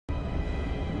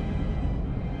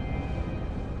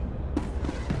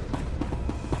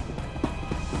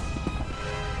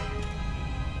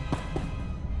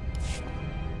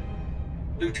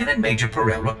Lieutenant Major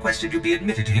Perel requested you be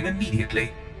admitted to him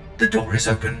immediately. The door is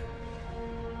open.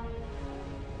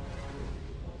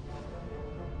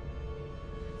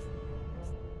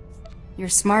 You're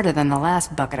smarter than the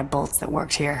last bucket of bolts that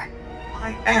worked here.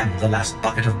 I am the last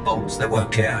bucket of bolts that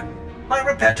worked here. My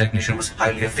repair technician was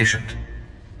highly efficient.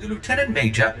 The Lieutenant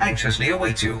Major anxiously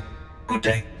awaits you. Good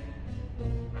day.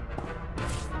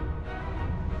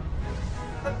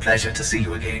 A pleasure to see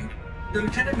you again. The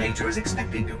Lieutenant Major is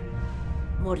expecting you.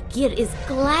 Morgir is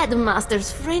glad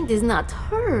Master's friend is not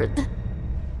hurt.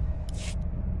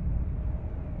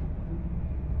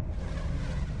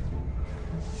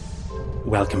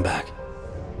 Welcome back.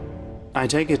 I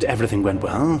take it everything went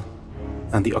well,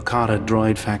 and the Okara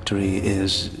droid factory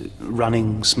is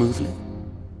running smoothly?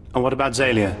 And what about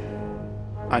Zalia?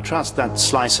 I trust that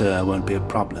slicer won't be a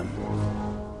problem.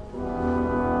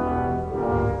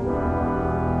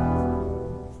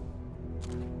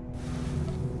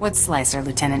 What slicer,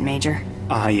 Lieutenant Major?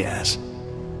 Ah, yes.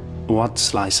 What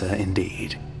slicer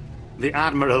indeed. The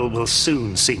Admiral will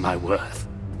soon see my worth.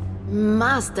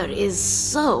 Master is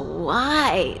so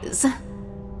wise.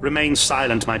 Remain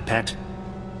silent, my pet,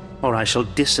 or I shall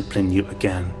discipline you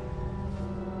again.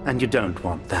 And you don't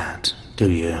want that,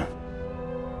 do you?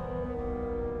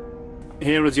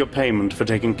 Here is your payment for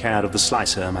taking care of the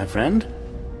slicer, my friend.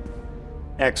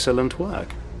 Excellent work.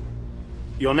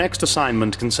 Your next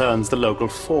assignment concerns the local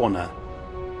fauna.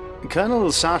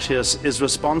 Colonel Sartius is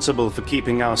responsible for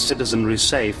keeping our citizenry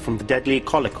safe from the deadly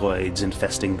colicoids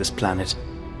infesting this planet.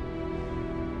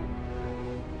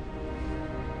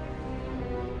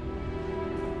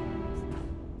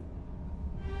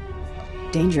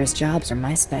 Dangerous jobs are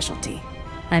my specialty.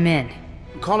 I'm in.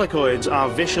 Colicoids are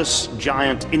vicious,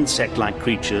 giant insect-like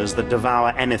creatures that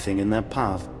devour anything in their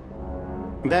path.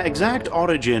 Their exact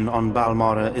origin on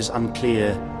Balmorra is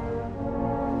unclear.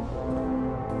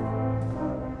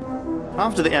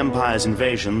 After the Empire's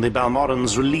invasion, the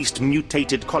Balmorrans released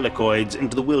mutated colicoids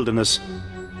into the wilderness.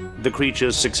 The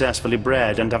creatures successfully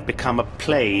bred and have become a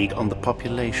plague on the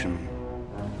population.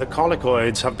 The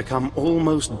colicoids have become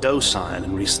almost docile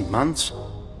in recent months.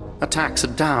 Attacks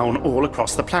are down all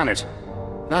across the planet.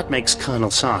 That makes Colonel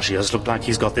Sartius look like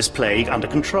he's got this plague under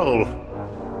control.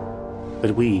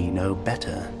 But we know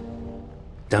better,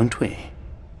 don't we?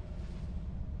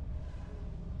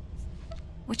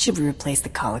 What should we replace the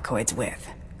colicoids with?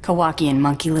 Kowakian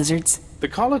monkey lizards? The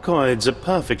colicoids are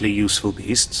perfectly useful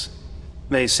beasts.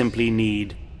 They simply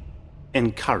need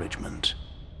encouragement.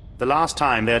 The last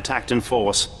time they attacked in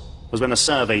force was when a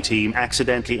survey team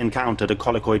accidentally encountered a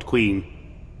colicoid queen.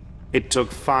 It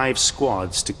took 5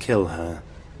 squads to kill her.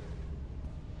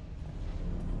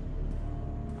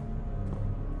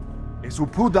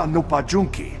 Esupuda no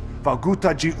pajunki,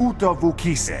 vaguta jiuta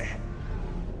vukise.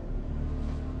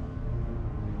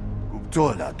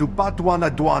 Uptola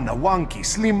dupatwana dwana wanki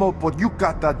slimo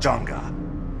podyukata janga.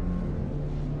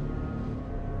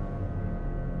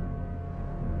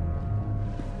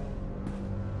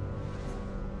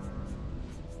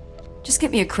 Just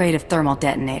get me a crate of thermal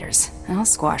detonators, and I'll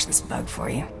squash this bug for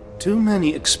you. Too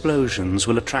many explosions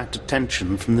will attract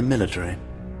attention from the military.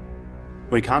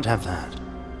 We can't have that.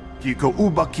 Kiko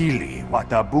ubakili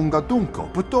wata bunga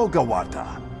dunko putoga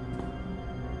wata.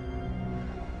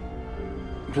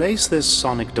 Place this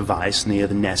sonic device near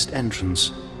the nest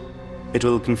entrance. It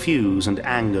will confuse and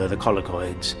anger the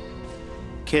colicoids.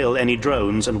 Kill any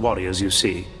drones and warriors you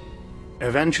see.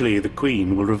 Eventually, the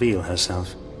Queen will reveal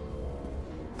herself.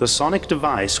 The sonic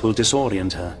device will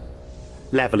disorient her,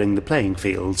 leveling the playing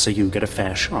field so you get a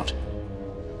fair shot.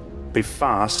 Be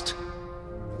fast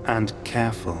and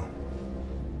careful.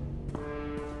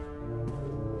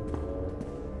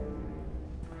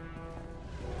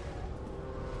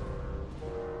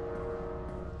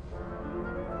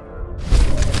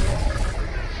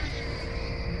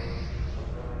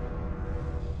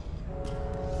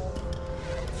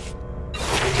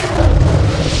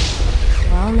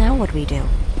 Well, now what do we do?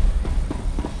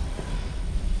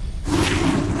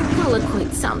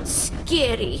 Colicoid sounds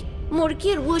scary.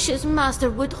 Morgir wishes Master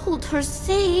would hold her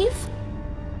safe.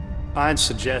 I'd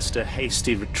suggest a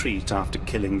hasty retreat after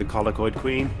killing the colicoid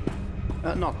queen.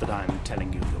 Not that I'm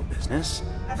telling you your business.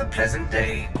 Have a pleasant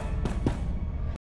day.